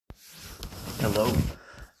Hello,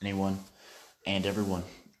 anyone and everyone.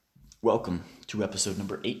 Welcome to episode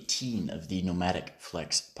number 18 of the Nomadic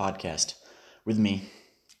Flex podcast with me,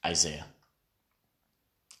 Isaiah.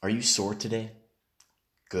 Are you sore today?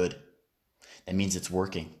 Good. That means it's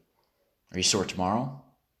working. Are you sore tomorrow?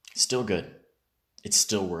 Still good. It's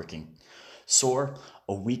still working. Sore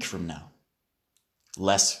a week from now?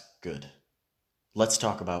 Less good. Let's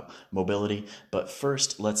talk about mobility, but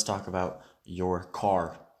first let's talk about your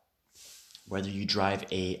car. Whether you drive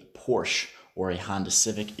a Porsche or a Honda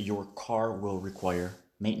Civic, your car will require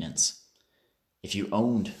maintenance. If you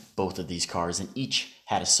owned both of these cars and each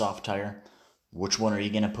had a soft tire, which one are you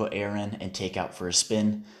going to put air in and take out for a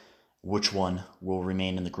spin? Which one will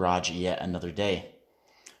remain in the garage yet another day?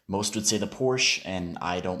 Most would say the Porsche, and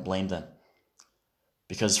I don't blame them.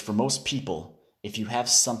 Because for most people, if you have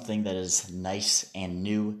something that is nice and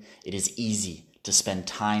new, it is easy to spend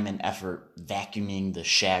time and effort vacuuming the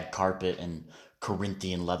shag carpet and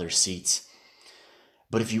Corinthian leather seats.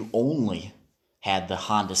 But if you only had the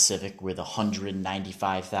Honda Civic with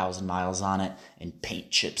 195,000 miles on it and paint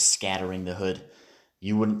chips scattering the hood,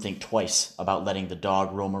 you wouldn't think twice about letting the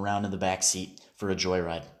dog roam around in the back seat for a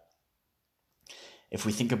joyride. If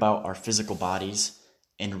we think about our physical bodies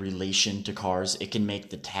in relation to cars, it can make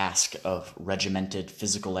the task of regimented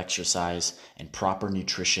physical exercise and proper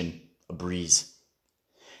nutrition a breeze.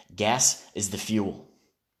 Gas is the fuel.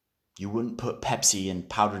 You wouldn't put Pepsi and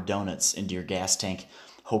powdered donuts into your gas tank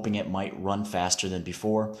hoping it might run faster than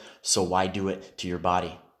before, so why do it to your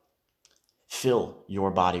body? Fill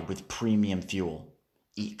your body with premium fuel.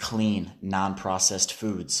 Eat clean, non-processed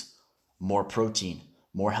foods. More protein,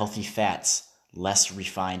 more healthy fats, less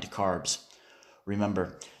refined carbs.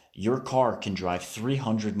 Remember, your car can drive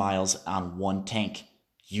 300 miles on one tank.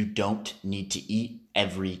 You don't need to eat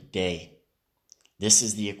every day. This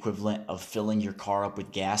is the equivalent of filling your car up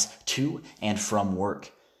with gas to and from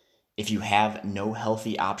work. If you have no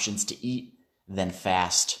healthy options to eat, then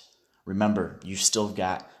fast. Remember, you've still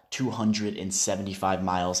got 275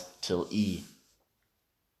 miles till E.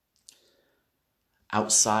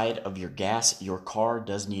 Outside of your gas, your car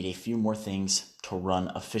does need a few more things to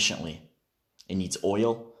run efficiently. It needs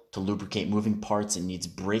oil to lubricate moving parts. It needs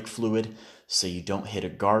brake fluid so you don't hit a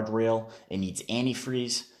guardrail. It needs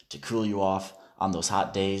antifreeze to cool you off on those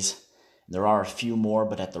hot days. There are a few more,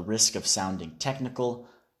 but at the risk of sounding technical,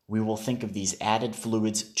 we will think of these added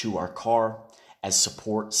fluids to our car as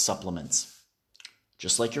support supplements.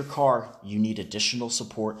 Just like your car, you need additional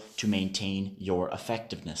support to maintain your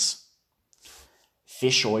effectiveness.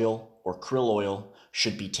 Fish oil or krill oil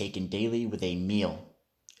should be taken daily with a meal.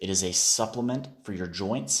 It is a supplement for your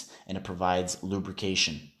joints and it provides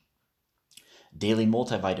lubrication. Daily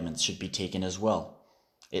multivitamins should be taken as well.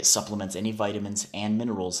 It supplements any vitamins and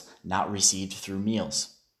minerals not received through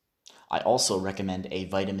meals. I also recommend a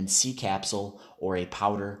vitamin C capsule or a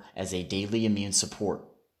powder as a daily immune support.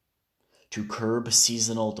 To curb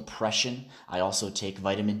seasonal depression, I also take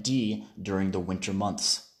vitamin D during the winter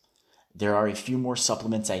months. There are a few more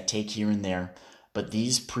supplements I take here and there, but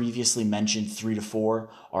these previously mentioned 3 to 4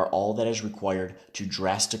 are all that is required to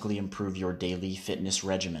drastically improve your daily fitness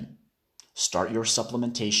regimen. Start your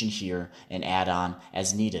supplementation here and add on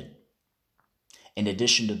as needed. In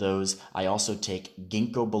addition to those, I also take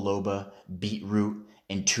ginkgo biloba, beetroot,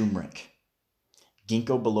 and turmeric.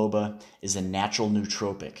 Ginkgo biloba is a natural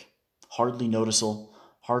nootropic, hardly noticeable,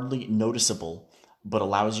 but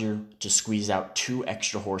allows you to squeeze out 2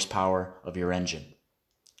 extra horsepower of your engine.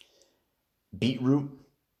 Beetroot,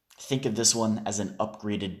 think of this one as an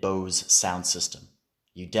upgraded Bose sound system.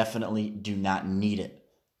 You definitely do not need it.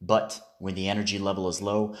 But when the energy level is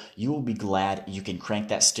low, you will be glad you can crank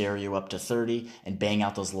that stereo up to 30 and bang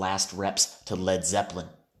out those last reps to Led Zeppelin.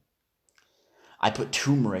 I put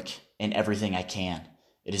turmeric in everything I can.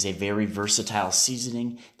 It is a very versatile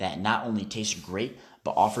seasoning that not only tastes great,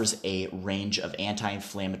 but offers a range of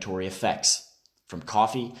anti-inflammatory effects. From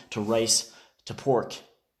coffee to rice to pork,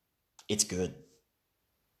 it's good.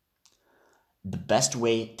 The best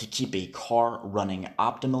way to keep a car running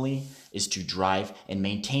optimally is to drive and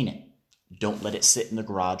maintain it. Don't let it sit in the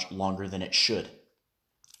garage longer than it should.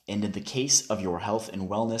 And in the case of your health and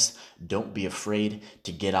wellness, don't be afraid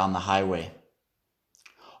to get on the highway.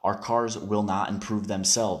 Our cars will not improve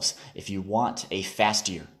themselves. If you want a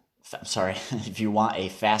faster,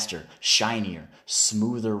 shinier,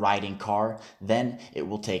 smoother riding car, then it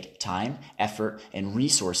will take time, effort, and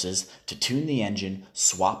resources to tune the engine,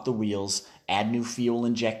 swap the wheels, add new fuel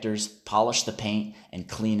injectors, polish the paint, and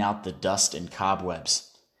clean out the dust and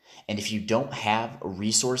cobwebs. And if you don't have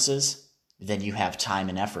resources, then you have time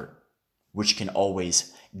and effort, which can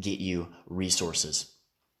always get you resources.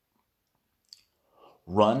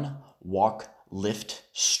 Run, walk, lift,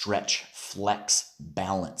 stretch, flex,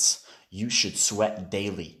 balance. You should sweat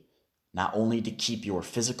daily, not only to keep your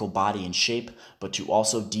physical body in shape, but to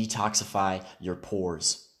also detoxify your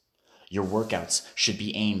pores. Your workouts should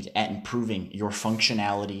be aimed at improving your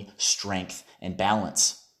functionality, strength, and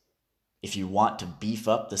balance. If you want to beef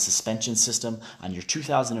up the suspension system on your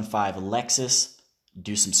 2005 Lexus,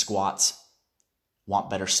 do some squats. Want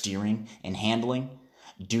better steering and handling?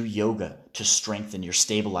 Do yoga to strengthen your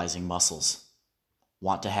stabilizing muscles.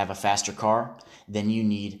 Want to have a faster car? Then you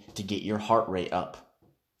need to get your heart rate up.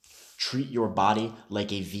 Treat your body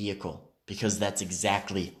like a vehicle, because that's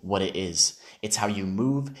exactly what it is. It's how you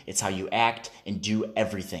move, it's how you act, and do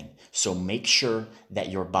everything. So make sure that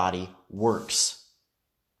your body works.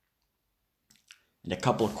 And a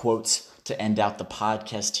couple of quotes to end out the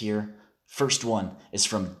podcast here. First one is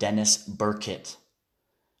from Dennis Burkitt.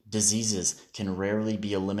 Diseases can rarely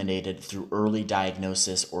be eliminated through early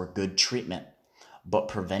diagnosis or good treatment, but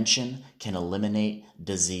prevention can eliminate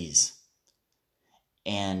disease.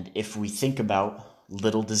 And if we think about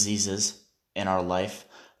little diseases in our life,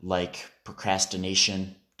 like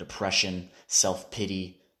procrastination, depression,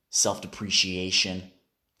 self-pity, self-depreciation,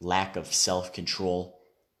 lack of self-control,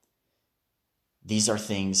 these are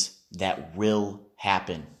things that will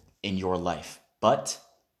happen in your life, but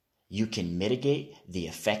you can mitigate the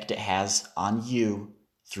effect it has on you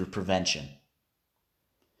through prevention.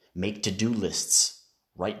 Make to-do lists,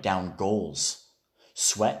 write down goals,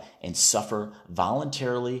 sweat and suffer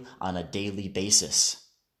voluntarily on a daily basis,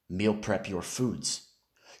 meal prep your foods,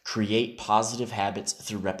 create positive habits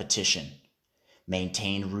through repetition,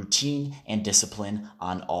 maintain routine and discipline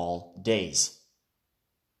on all days.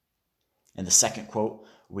 And the second quote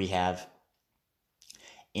we have,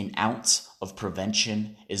 an ounce of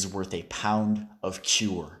prevention is worth a pound of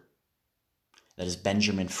cure. That is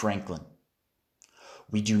Benjamin Franklin.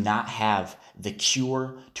 We do not have the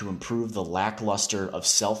cure to improve the lackluster of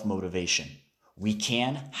self-motivation. We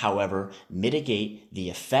can, however, mitigate the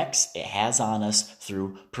effects it has on us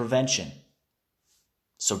through prevention.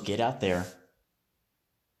 So get out there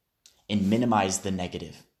and minimize the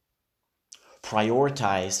negative.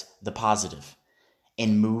 Prioritize the positive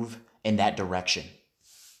and move in that direction.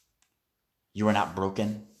 You are not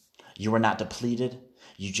broken. You are not depleted.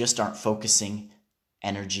 You just aren't focusing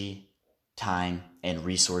energy, time, and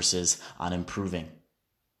resources on improving.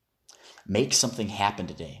 Make something happen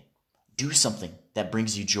today. Do something that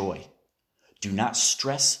brings you joy. Do not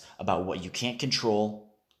stress about what you can't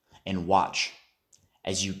control, and watch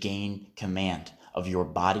as you gain command of your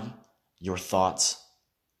body, your thoughts,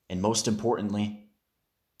 and most importantly,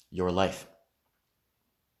 your life.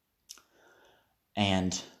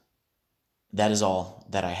 And that is all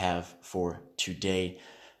that I have for today.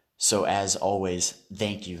 So as always,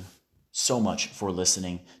 thank you so much for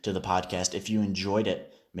listening to the podcast. If you enjoyed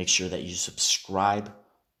it, make sure that you subscribe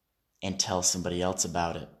and tell somebody else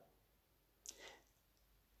about it.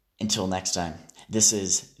 Until next time, this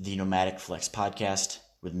is the Nomadic Flex Podcast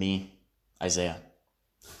with me, Isaiah.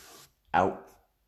 Out.